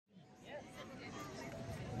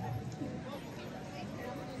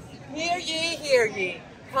hear ye.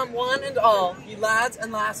 Come one and all, ye lads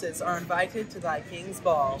and lasses are invited to thy king's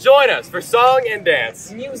ball. Join us for song and dance.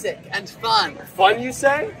 Music and fun. Fun, you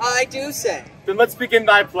say? I do say. Then let's begin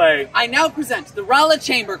thy play. I now present the Rolla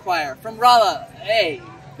Chamber Choir from Rolla. Hey.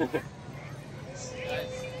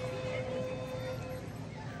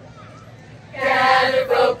 Gather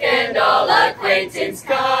folk and all acquaintance,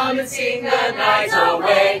 come and sing the night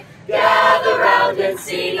away. Gather round and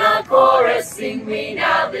sing a chorus, sing we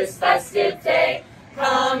now this festive day.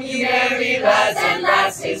 Come ye merry lads and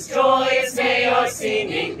lasses, joyous may your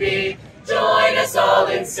singing be. Join us all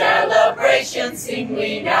in celebration, sing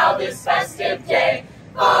we now this festive day.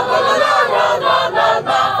 La la la la la la la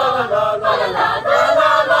la la la la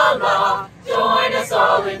la la la. Join us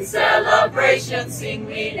all in celebration, sing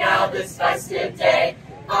we now this festive day.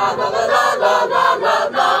 La la la la la la la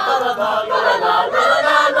la la la la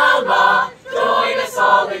la la la. Join us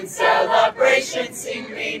all in celebration,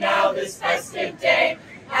 sing we now this festive day.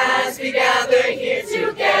 As we gather here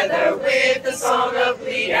together with the song of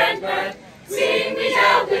glee and mirth, sing we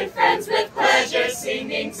now, good friends, with pleasure,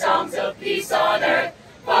 singing songs of peace on earth.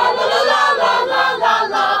 La la la la la la la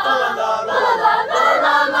la la la la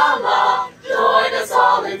la la la. Join us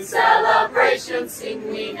all in celebration, sing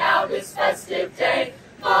we now this festive day.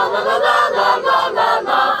 La la la la la la la la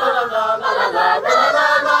la la la la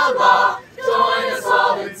la la. Join us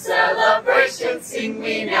all in celebration, sing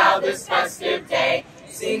we now this festive day.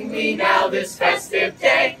 Sing we now this festive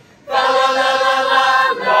day. La la la la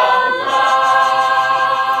la la.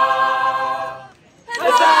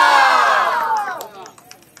 Huzzah!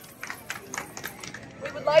 We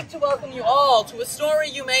would like to welcome you all to a story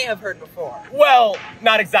you may have heard before. Well,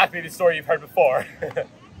 not exactly the story you've heard before.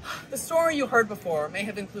 The story you heard before may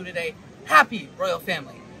have included a happy royal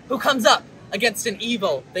family who comes up against an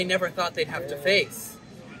evil they never thought they'd have to face.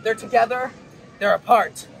 They're together, they're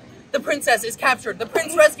apart. The princess is captured, the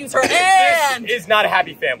prince rescues her, and... This is not a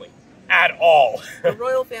happy family. At all. The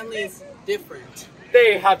royal family is different.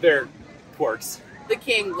 They have their quirks. The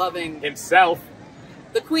king loving... Himself.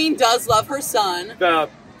 The queen does love her son. The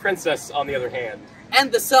princess, on the other hand.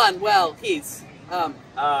 And the son, well, he's,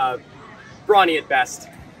 brawny at best.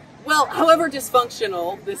 well, however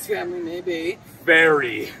dysfunctional this family may be.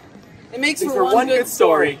 Very. It makes For for one good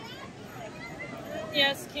story.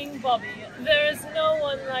 Yes, King Bobby, there is no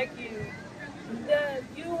one like you.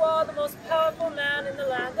 You are the most powerful man in the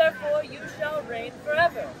land, therefore you shall reign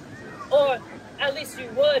forever. Or, at least you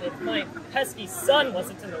would if my pesky son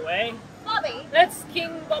wasn't in the way. Bobby, That's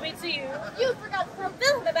King Bobby to you. you forgot to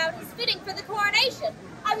fulfill him about his fitting for the coronation.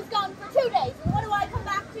 I was gone for 2 days, and what do I come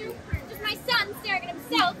back to? Just my son staring at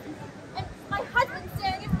himself, and my husband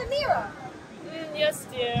staring at the mirror. Yes,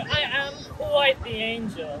 dear, I am quite the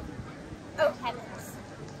angel. Oh, heavens.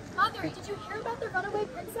 Mother, did you hear about the runaway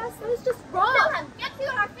princess? That is just wrong. Come, get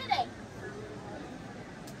to our fitting.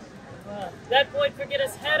 Well, that boy'd forget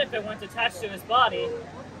his head if it weren't attached to his body.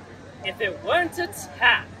 If it weren't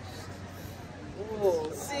attached.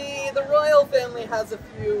 Ooh, see, the royal family has a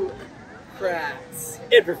few cracks.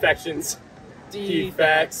 Imperfections.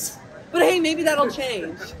 Defects. But hey, maybe that'll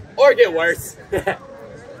change. Or get worse.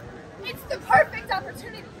 It's the perfect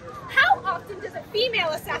opportunity. How often does a female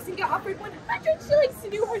assassin get offered 100 shillings to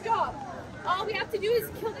do her job? All we have to do is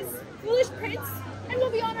kill this foolish prince, and we'll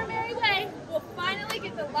be on our merry way. We'll finally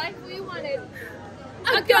get the life we wanted.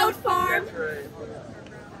 A goat farm!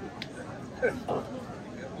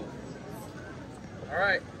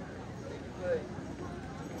 Alright.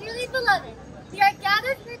 Dearly beloved, we are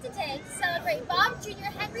gathered here today to celebrate Bob Jr.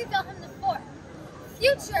 Henry Wilhelm IV,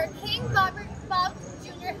 future King Bob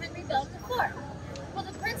Jr. Henry Wilhelm IV. Will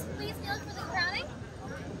the prince please kneel for the crowning?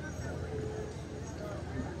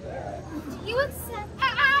 Do you accept?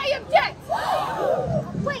 I object!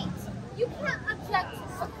 Wait, you can't object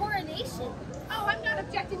to a coronation. Oh, I'm not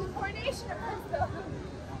objecting to the coronation of Prince Wilhelm.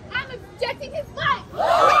 I'm objecting his life!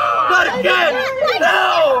 Not again!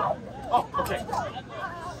 No! Oh, okay.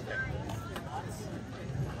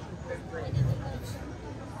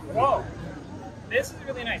 Whoa, this is a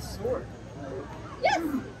really nice sword. Yes!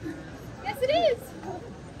 Yes, it is!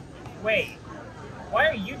 Wait, why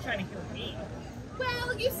are you trying to kill me?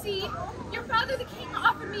 Well, you see, your father the king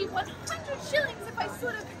offered me 100 shillings if I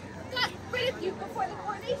sort of got rid of you before the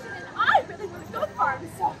coronation, and I really want to go for him,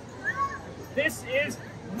 so... This is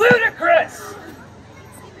ludicrous!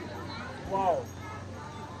 Whoa,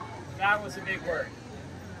 that was a big word.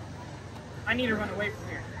 I need to run away from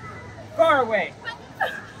here. Far away!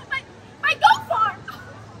 My goat farm!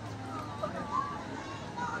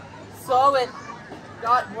 So it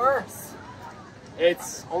got worse.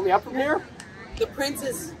 It's only up from here? The prince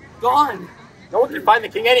is gone. No one can find the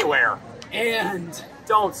king anywhere. And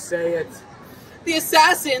don't say it. The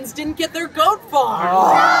assassins didn't get their goat farm.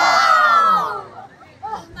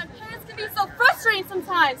 Oh, my parents can be so frustrating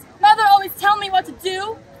sometimes. Mother always tell me what to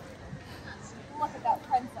do. Look at that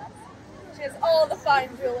princess. She has all the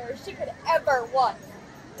fine jewelry she could ever want,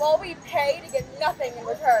 while we pay to get nothing in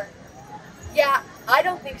return. Yeah, I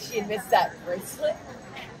don't think she'd miss that bracelet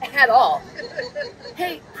at all.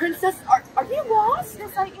 Hey, princess, are you lost?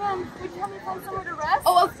 Yes, I am. Would you help me find somewhere to rest?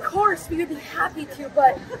 Oh, of course, we would be happy to,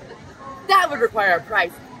 but that would require a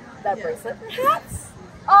price. That bracelet, perhaps?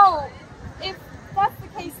 Oh, if that's the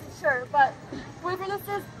case, sure, but whatever this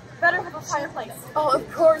is, better have a fireplace. Oh, of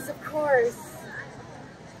course, of course.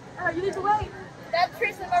 You need to wait. That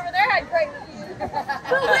Tristan over there had great reviews.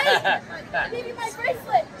 But wait! Maybe my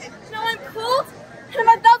bracelet. Now I'm cold, and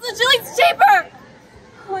I'm 1,000 shillings cheaper!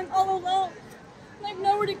 Oh, I'm all alone, and I have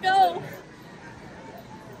nowhere to go.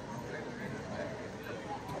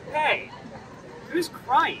 Hey, who's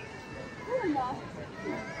crying? Rolla.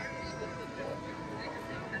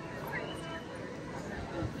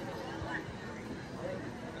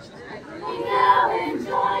 We now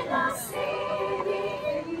enjoy the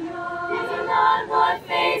singing, thinking on what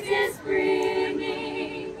fate is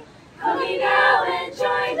bringing. Coming now and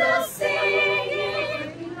join the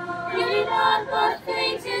singing, thinking on what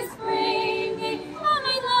fate is bringing. Oh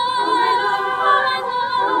my love,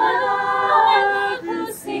 oh my love,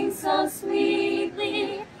 who sings so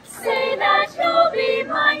sweetly. Say that you'll be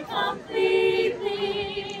mine completely.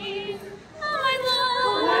 Oh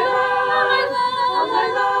my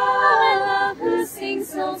love, who sings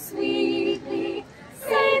so sweetly.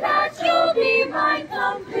 Say that you'll be mine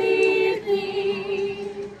completely.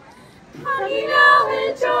 Honey, now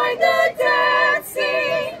enjoy the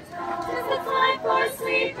dancing. 'Tis the time for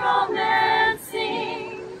sweet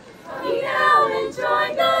romancing. Honey, now enjoy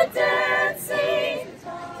the dancing.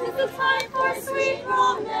 'Tis the time for sweet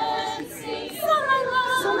romancing. So my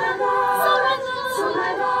love, so my love, so my love, so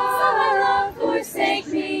my love, so my love, forsake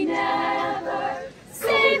me never.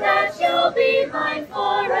 Say that you'll be mine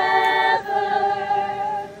forever.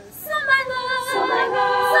 So my love, so my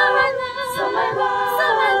love, so my love, so my love, so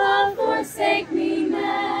my love, forsake me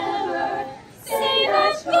never. Say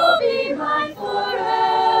that you'll be mine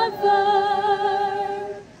forever.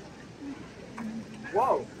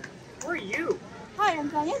 Whoa, who are you? Hi, I'm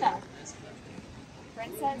Diana.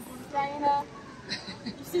 Princess Diana.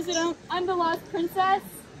 Susan, I'm the lost princess.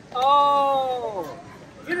 Oh,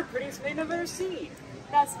 you're the prettiest maiden I've ever seen.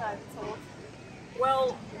 That's what I'm told.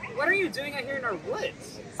 Well, what are you doing out here in our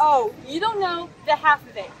woods? Oh, you don't know the half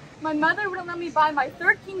of it. My mother wouldn't let me buy my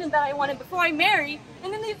third kingdom that I wanted before I married,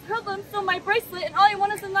 and then these hoodlums stole my bracelet, and all I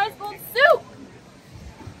want is a nice gold suit.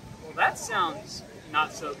 Well, that sounds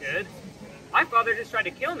not so good. My father just tried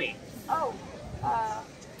to kill me. Oh,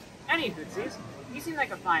 Any hootsies, you seem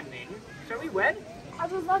like a fine maiden. Shall we wed? I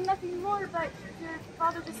would love nothing more, but your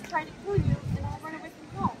father just tried to kill you, and I'll run away from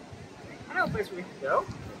home. I know a place where we can go.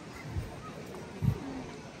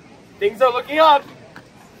 Things are looking up.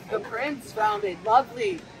 The prince found a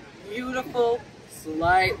lovely, beautiful,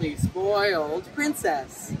 slightly spoiled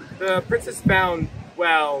princess. The princess found,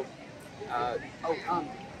 well,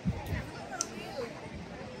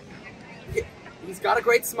 He's got a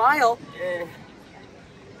great smile.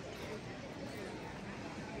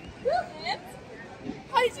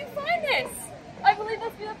 How did you find this? I believe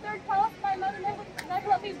this be the third palace my mother never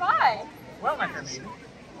let me buy. Well, my fair maiden,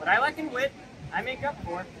 what I lack in wit, I make up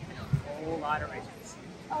for with a whole lot of riches.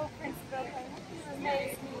 Oh, Prince Philip, you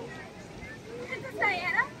amaze me. Princess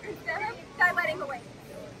Diana, Prince Philip, die wedding away.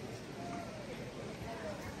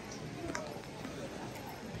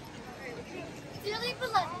 Dearly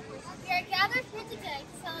beloved, we are gathered here today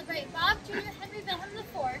to celebrate Bob Jr. Henry Wilhelm IV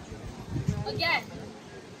again,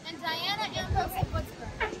 and Diana Ambrose of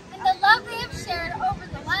Woodsburg, and the love they have shared over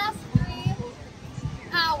the last 3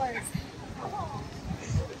 hours.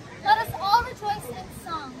 Let us all rejoice in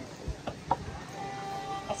song.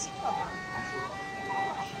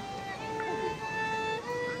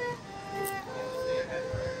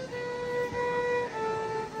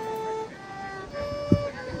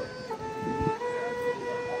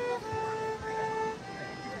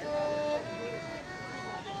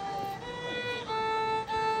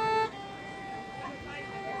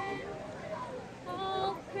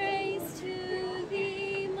 All praise to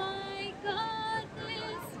thee, my God,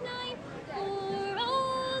 this night, for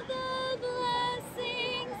all the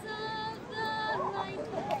blessings of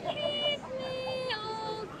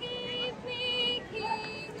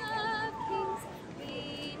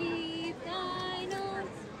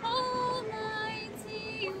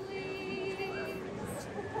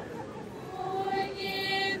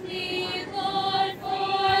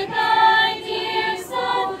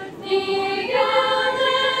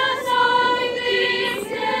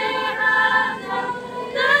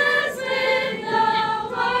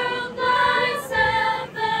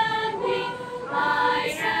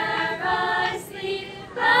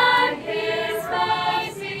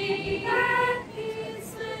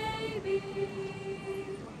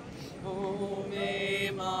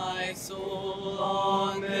my soul,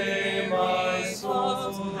 long may my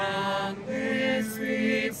soul, and with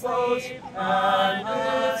sweet float, and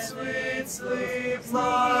with sweet sleep,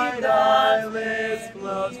 light eyelids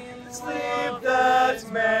close, sleep that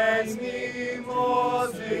makes me more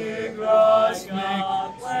vigorous, to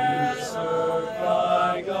serve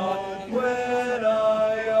thy God when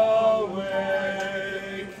I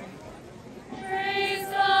awake. Praise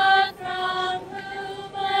God from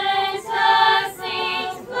whom the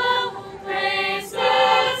saints flow. Praise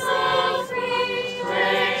His own free.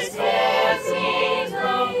 Praise His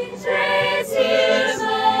kingdom. Praise His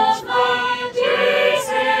love. Praise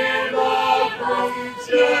Him above.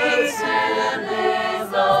 Praise Him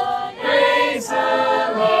above. Praise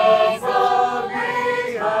Him above. The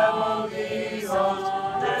heavenly host,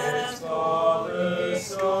 Praise Father,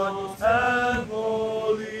 Son, and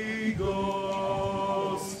Holy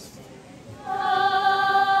Ghost. Amen.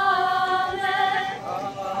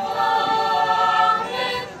 Amen.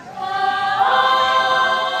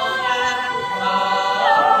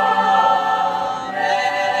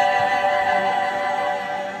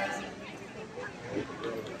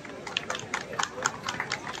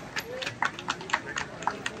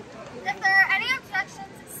 If there are any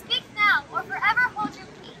objections, speak now or forever hold your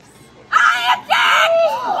peace. Again.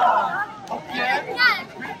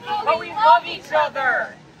 But we love each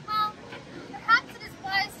other! Well, perhaps it is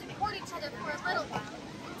wise to court each other for a little while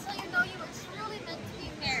until you know you are truly meant to be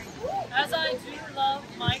married. As I do love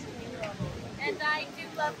my Queen Rolla. And I do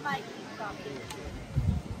love my King Bobby.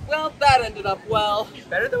 Well, that ended up well.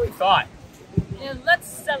 Better than we thought. And let's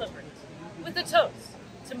celebrate with a toast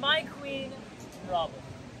to my Queen Rolla.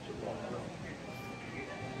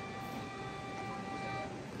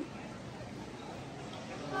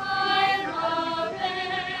 My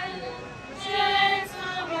Robin,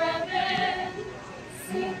 gentle Robin,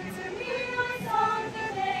 sing to me your song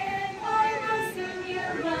today, and I will sing you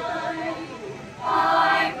mine.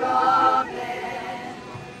 My Robin,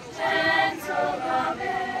 gentle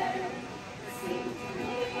Robin, sing to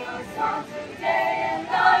me your song today, and I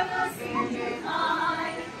will sing you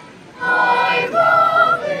mine. My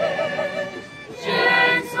Robin,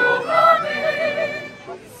 gentle Robin,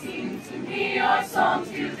 sing to me your song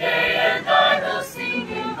today, and I will sing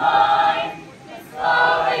you mine. This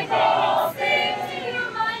lovely day I'll sing to you,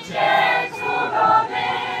 my gentle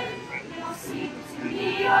Robin. Now sing to me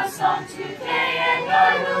your song today, and I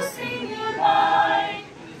will sing you mine.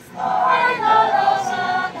 La la la la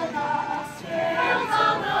la la,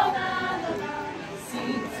 gentle Robin.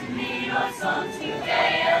 Sing to me your song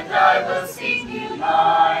today, and I will sing you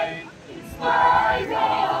mine. It's my day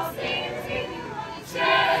I'll sing to you, my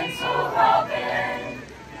gentle Robin.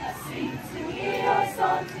 Now sing to me your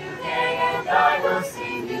song today, and I will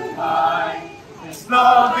sing you mine. This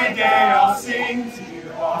lovely day I'll sing to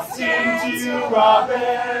you, I'll sing to you,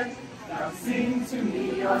 Robin. Now sing to me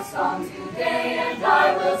your song today, and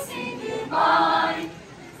I will sing you mine.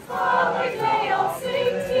 This lovely day I'll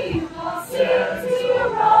sing to you, I'll sing to you,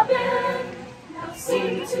 Robin. Now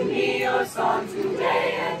sing to me your song today,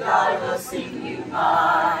 and I will sing you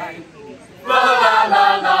mine. La la la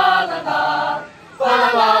la la la, la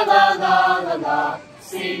la la la la la.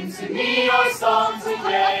 Sing to me your song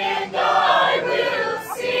today, and I will